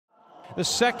The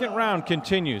second round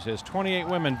continues as 28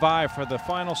 women vie for the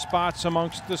final spots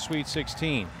amongst the Sweet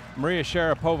 16. Maria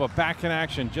Sharapova back in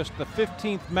action, just the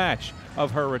 15th match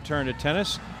of her return to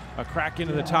tennis. A crack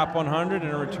into the top 100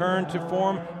 and a return to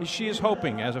form she is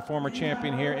hoping as a former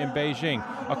champion here in Beijing.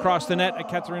 Across the net,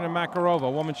 Ekaterina Makarova, a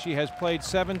woman she has played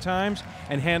 7 times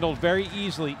and handled very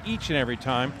easily each and every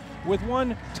time, with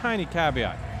one tiny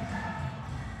caveat.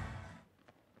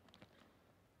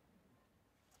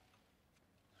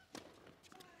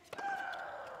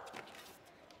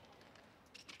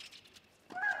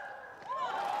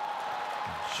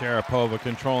 Sharapova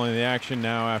controlling the action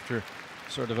now after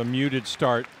sort of a muted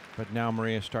start, but now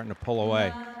Maria's starting to pull away.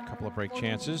 A couple of break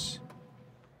chances.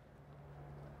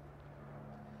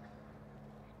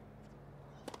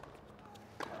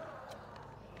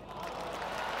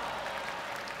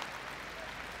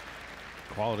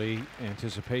 Quality,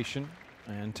 anticipation,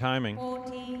 and timing.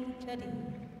 14-30.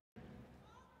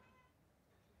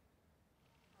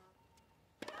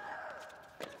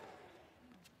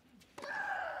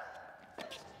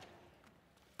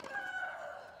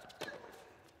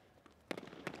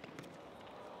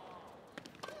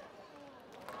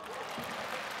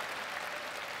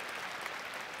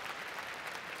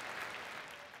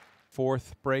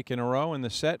 Fourth break in a row in the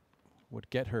set would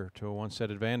get her to a 1-set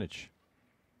advantage.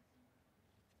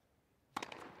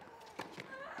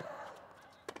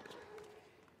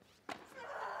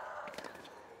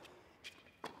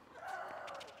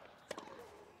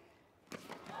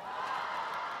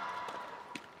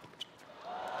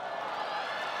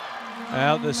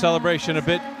 Well, the celebration a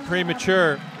bit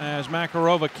premature as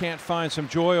Makarova can't find some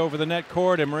joy over the net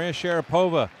court, and Maria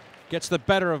Sharapova gets the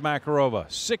better of Makarova,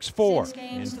 6-4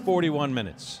 in 41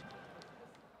 minutes.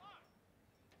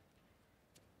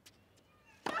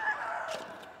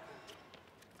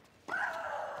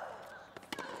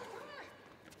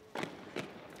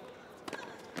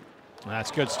 That's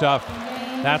good stuff.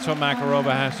 That's what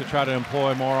Makarova has to try to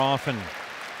employ more often. And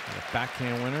a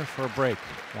backhand winner for a break.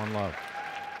 1-love.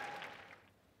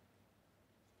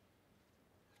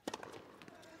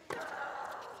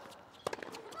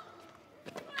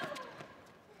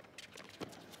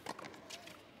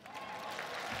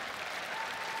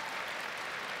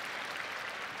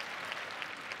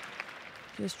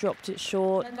 Just dropped it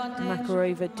short.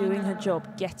 Makarova doing her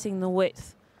job, getting the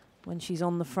width when she's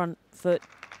on the front foot.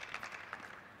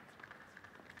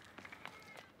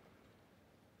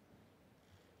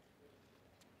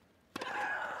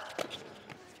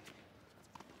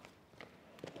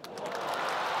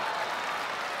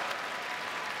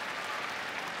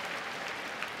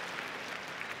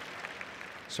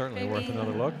 Certainly worth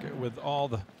another look with all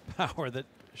the power that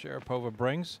Sharapova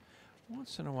brings.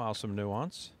 Once in a while, some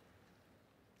nuance.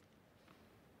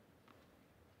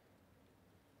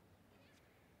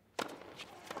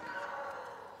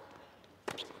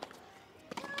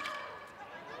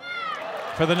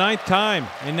 For the 9th time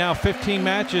in now 15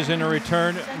 matches in her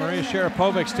return, Maria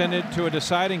Sharapova extended to a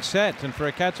deciding set. And for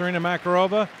Ekaterina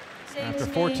Makarova, after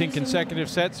 14 consecutive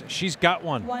sets, she's got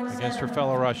one against her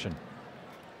fellow Russian.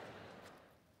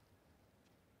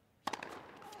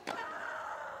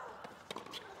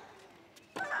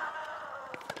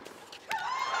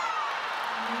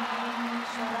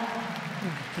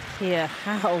 You could hear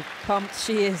how pumped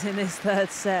she is in this 3rd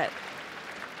set.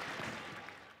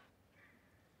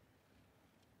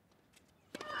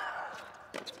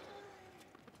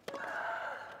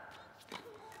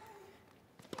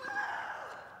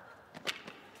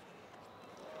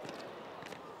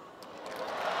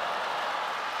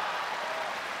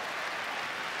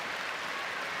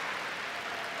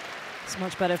 It's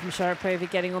much better from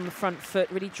Sharapova, getting on the front foot,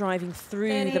 really driving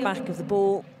through the back of the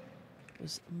ball. It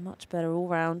was much better all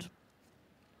round.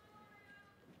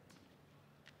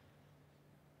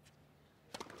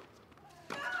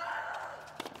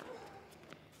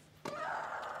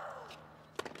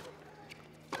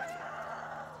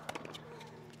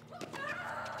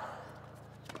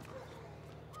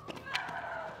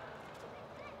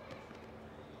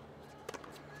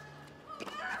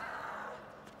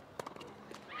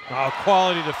 Oh,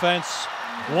 quality defense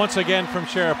once again from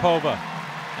Sharapova.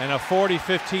 And a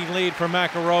 40-15 lead for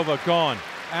Makarova gone,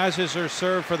 as is her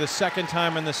serve for the 2nd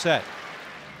time in the set.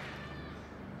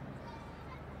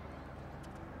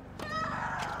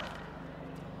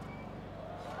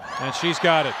 And she's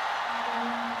got it.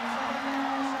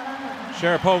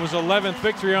 Sharapova's 11th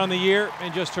victory on the year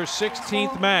in just her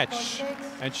 16th match.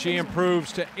 And she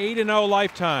improves to 8-0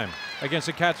 lifetime against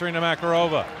Ekaterina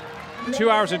Makarova.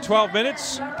 2 hours and 12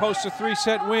 minutes, posts a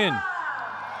 3-set win.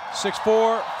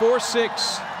 6-4, 4-6,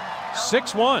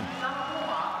 6-1.